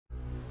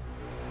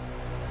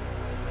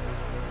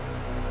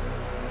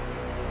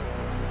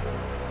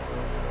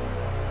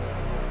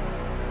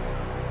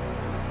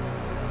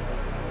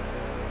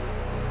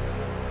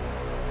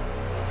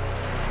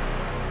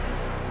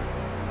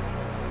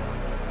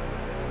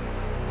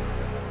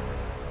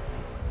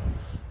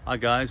Hi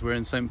guys, we're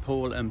in St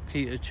Paul and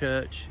Peter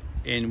Church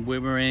in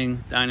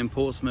Wymering, down in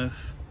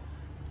Portsmouth.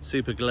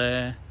 Super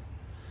glare.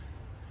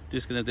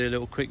 Just gonna do a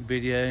little quick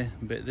video.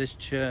 But this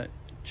church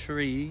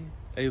tree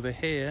over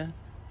here,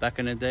 back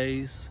in the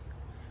days,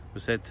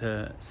 was said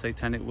to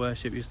Satanic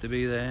worship used to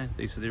be there.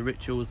 These are the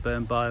rituals,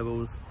 burn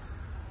Bibles,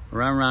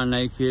 run around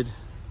naked,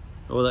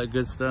 all that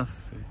good stuff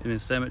in a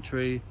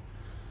cemetery.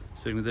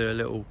 So we're gonna do a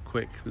little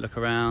quick look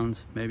around,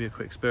 maybe a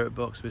quick spirit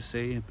box we'll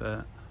see,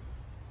 but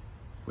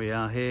we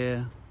are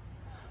here,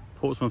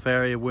 Portsmouth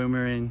area,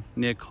 Wymering,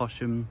 near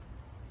Cosham,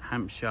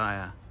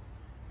 Hampshire.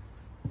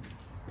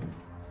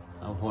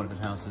 How haunted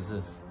house is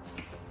this?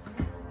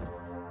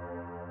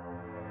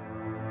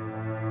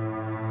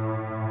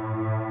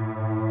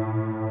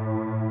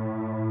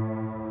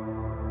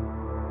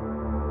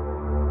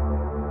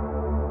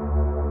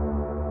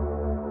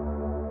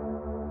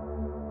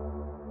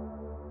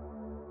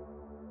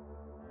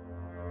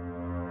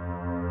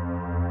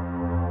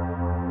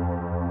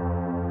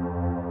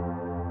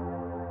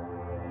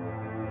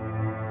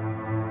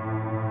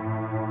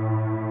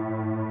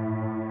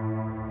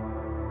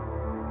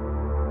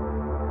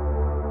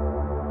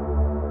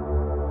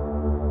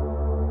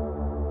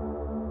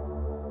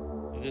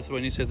 Is this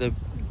when you said the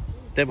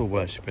devil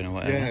worshipping or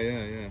whatever?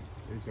 Yeah.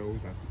 He's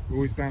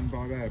always down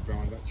by there,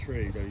 behind that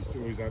tree. But he's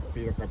always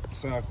be like a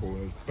circle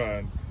that was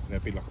burned, and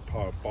there'd be like a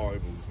pile of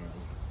Bibles and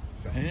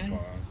that set on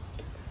fire.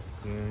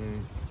 Yeah.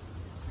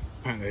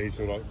 Apparently he's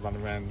all like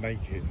running around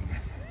naked.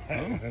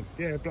 Oh.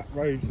 Yeah, black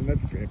robes and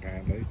everything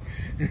apparently.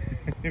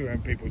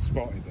 When people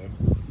spotted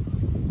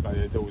them, but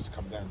they'd always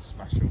come down and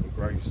smash all the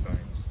gravestones.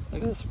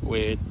 Look at this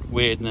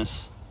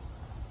weirdness.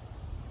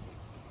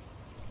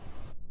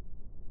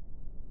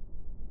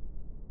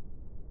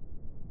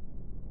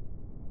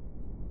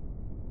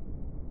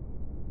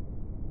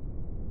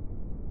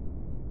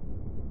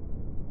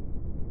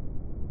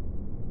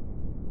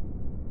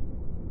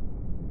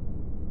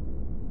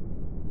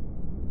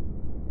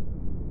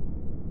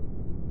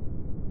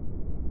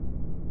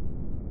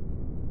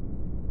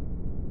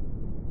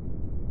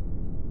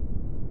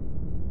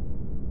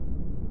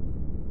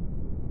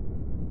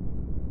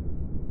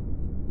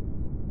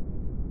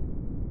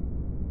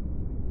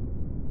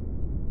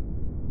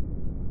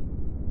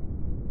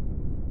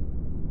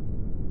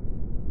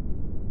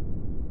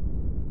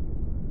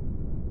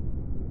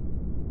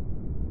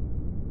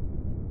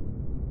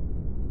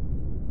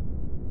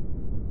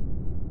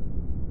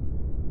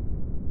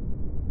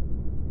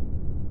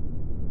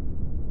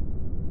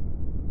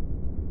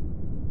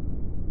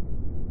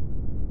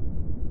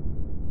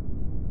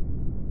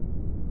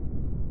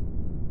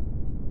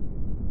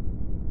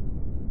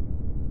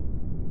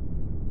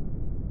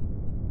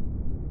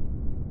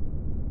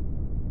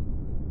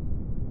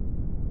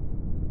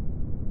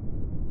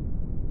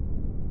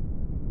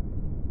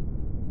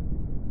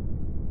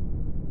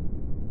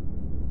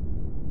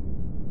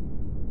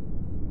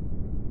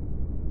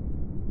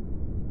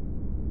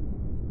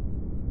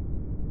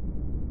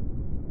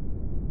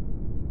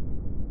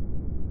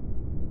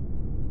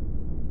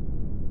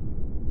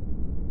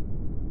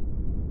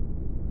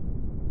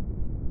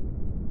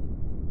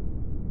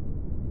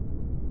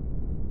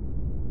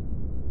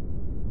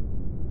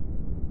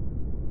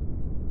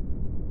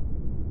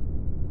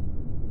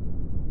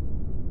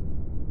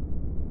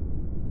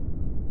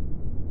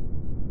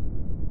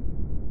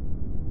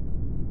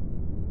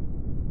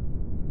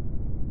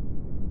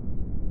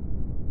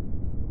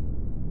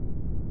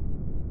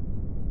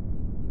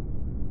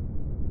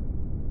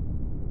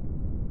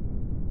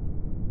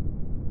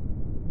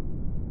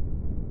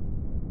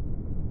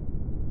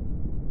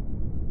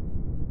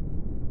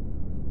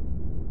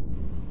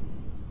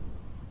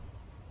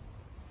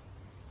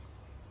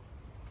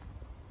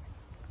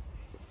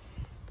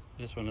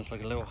 This one looks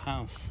like a little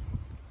house.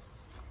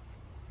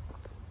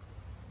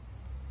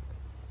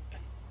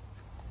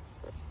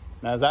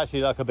 Now there's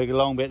actually like a big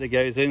long bit that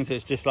goes in, so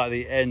it's just like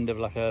the end of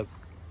like a... Oh,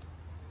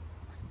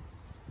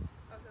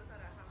 so it's not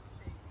a house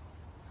shape?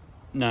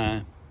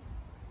 No.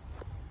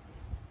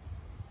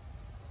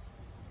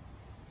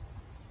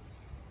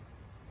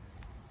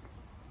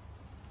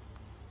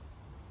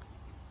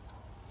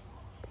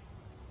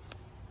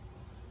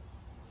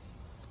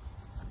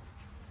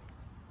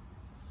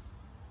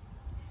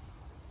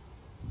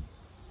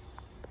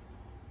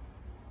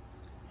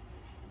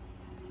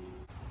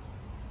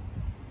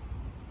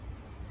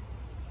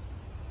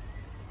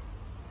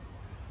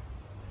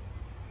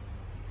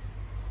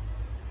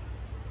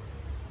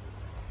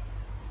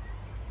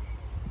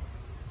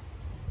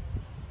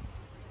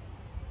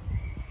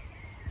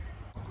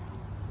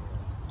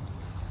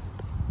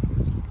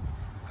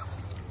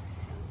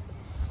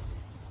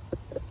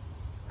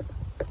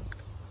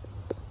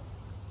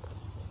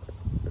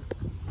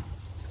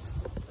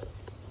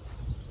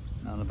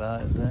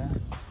 About is there.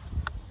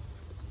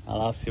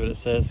 I'll ask you what it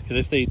says, because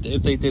if they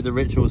did the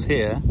rituals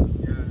here,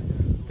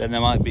 then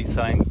there might be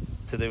something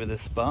to do with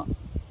this spot,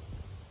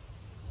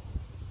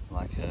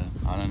 like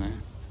I don't know.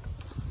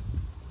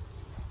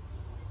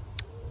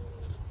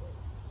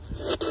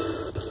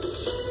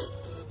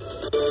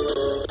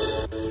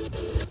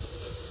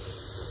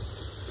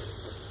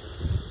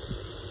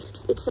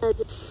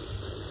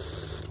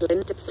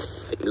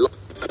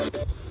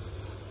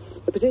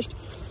 Position.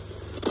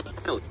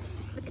 Out.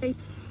 Okay.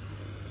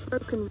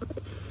 Broken.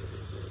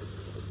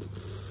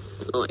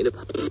 Line of.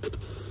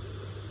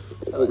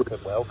 Oh, it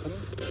said welcome.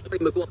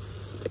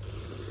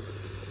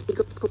 He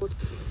got caught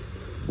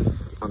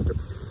under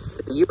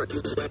the Europe.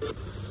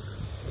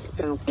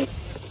 South.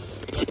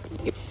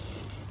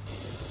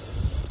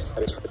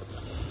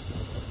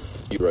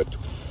 Europe.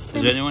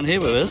 Is there anyone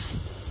here with us?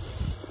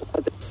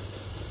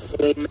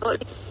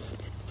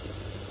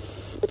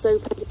 It's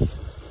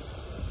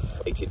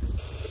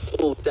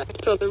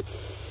open.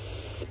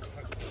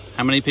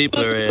 How many people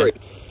are here?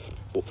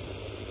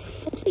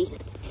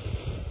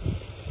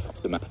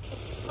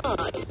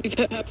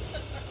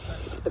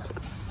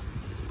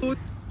 40.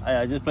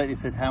 I just basically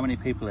said how many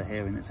people are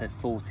here and it said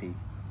 40.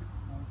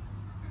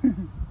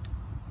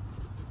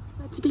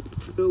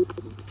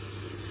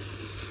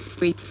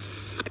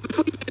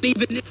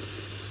 Even in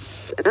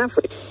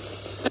Africa.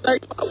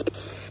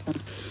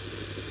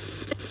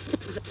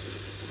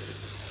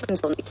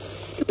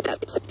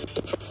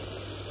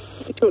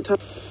 Short time.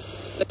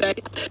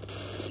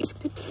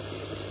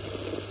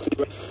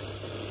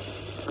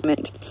 I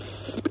meant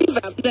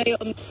revamp day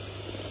on.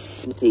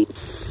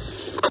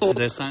 Is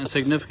there something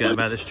significant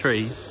about this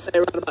tree?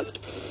 They're around about.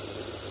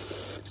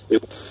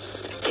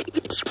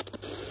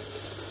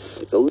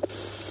 It's all.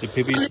 Do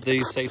people use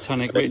these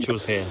satanic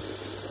rituals here?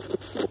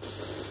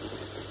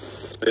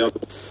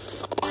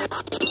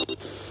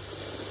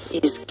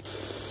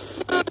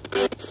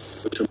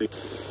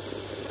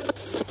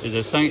 Is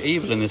there something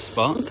evil in this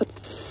spot?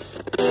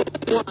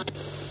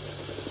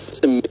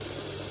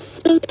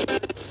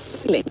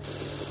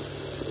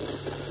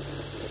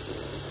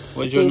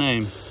 What's your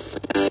name?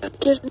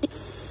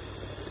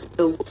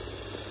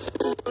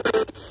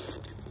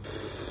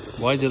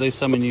 Why do they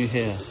summon you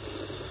here?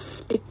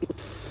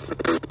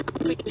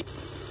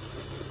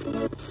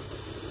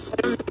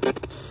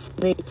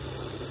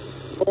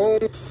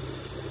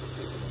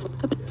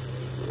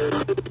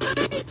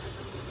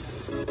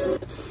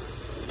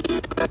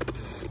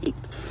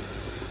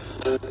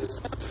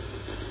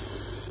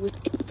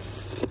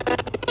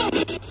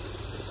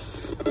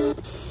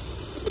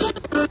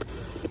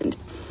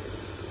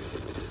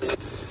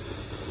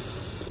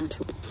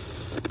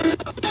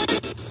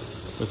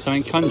 Was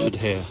something conjured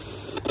here?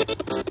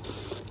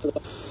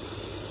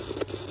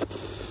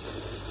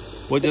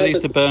 What do they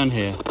used to burn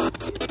here?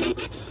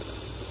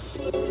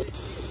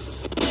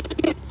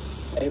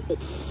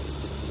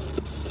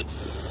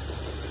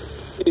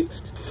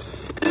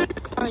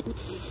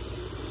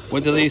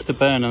 What do they used to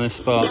burn on this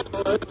spot?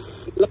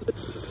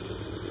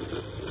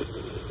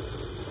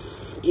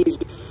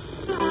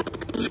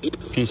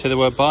 Can you say the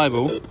word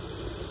Bible?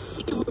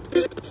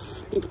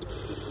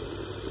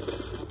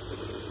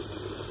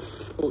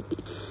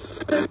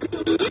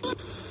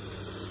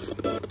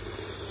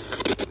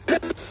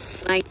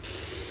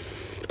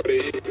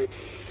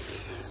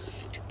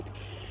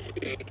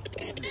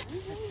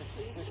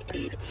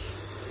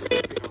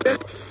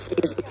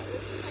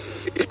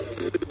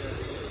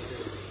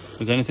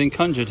 Was anything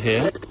conjured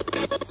here?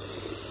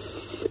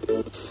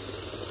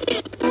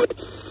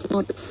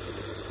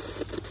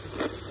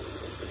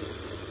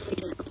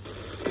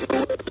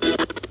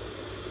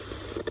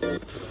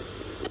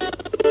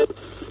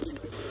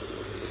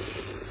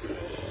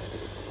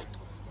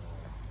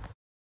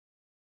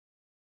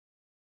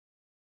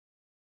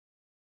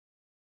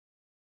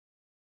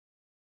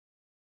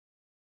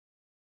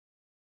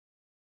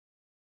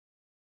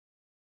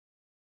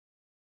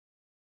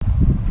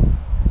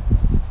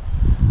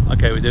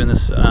 Okay, we're doing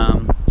this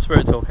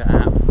Spirit Talker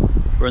app.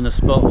 We're in the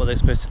spot where they're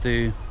supposed to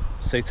do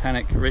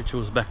satanic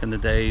rituals back in the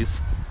days.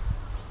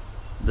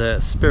 The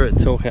Spirit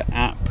Talker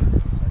app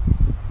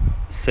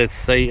said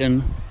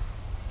Satan,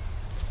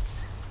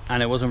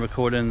 and it wasn't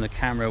recording. The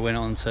camera went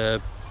on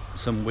to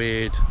some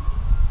weird,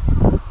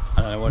 I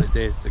don't know what it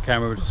did. The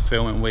camera was just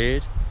filming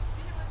weird.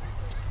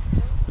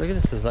 Look at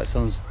this, it's like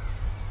someone's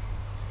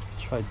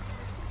tried.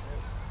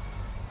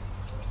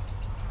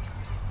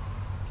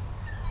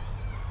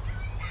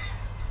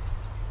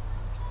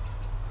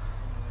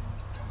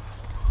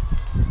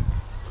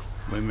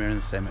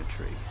 Wymering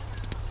Cemetery.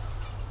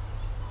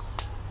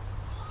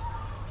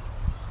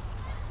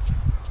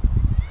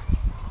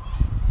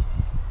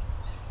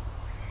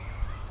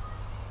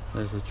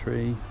 There's a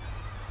tree.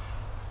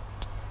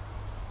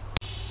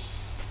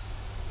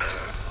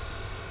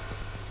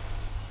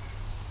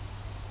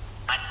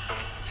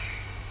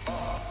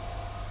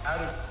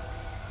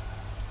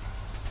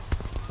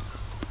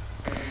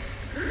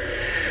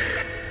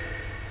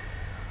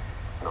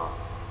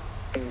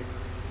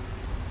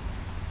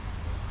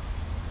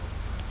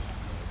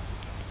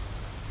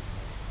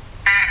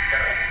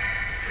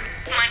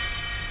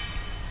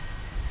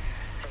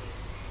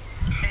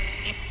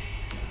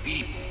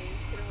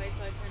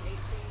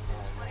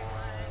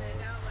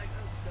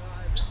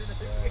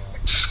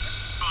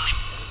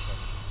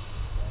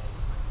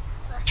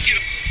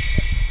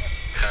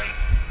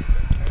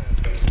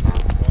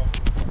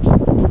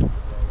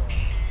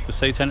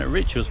 Satanic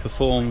rituals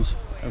performed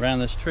around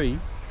this tree.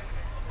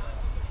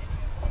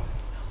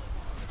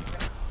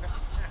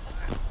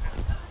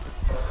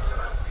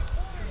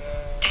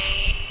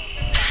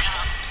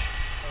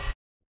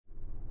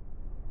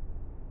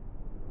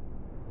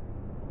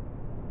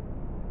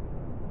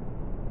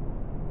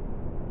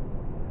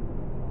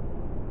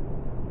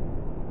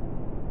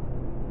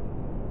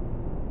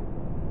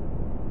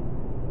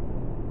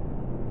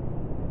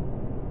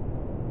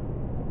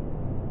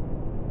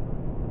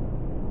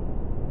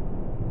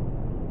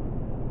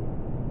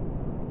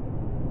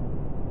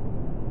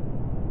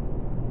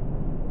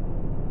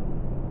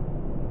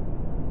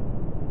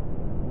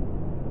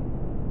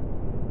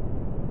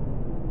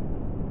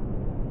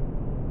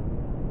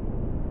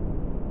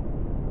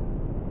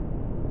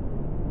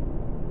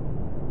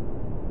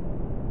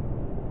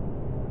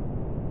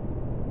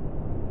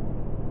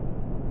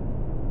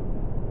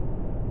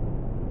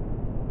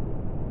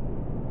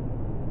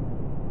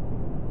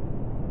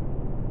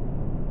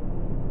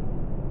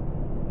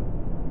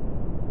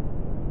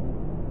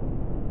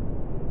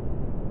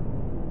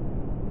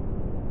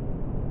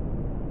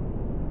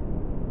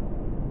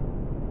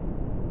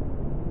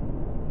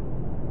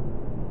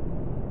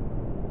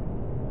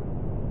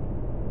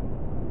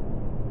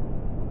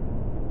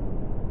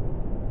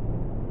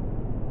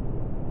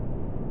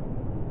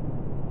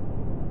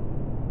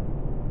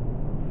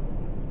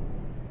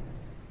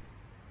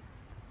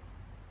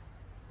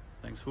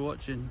 Thanks for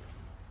watching.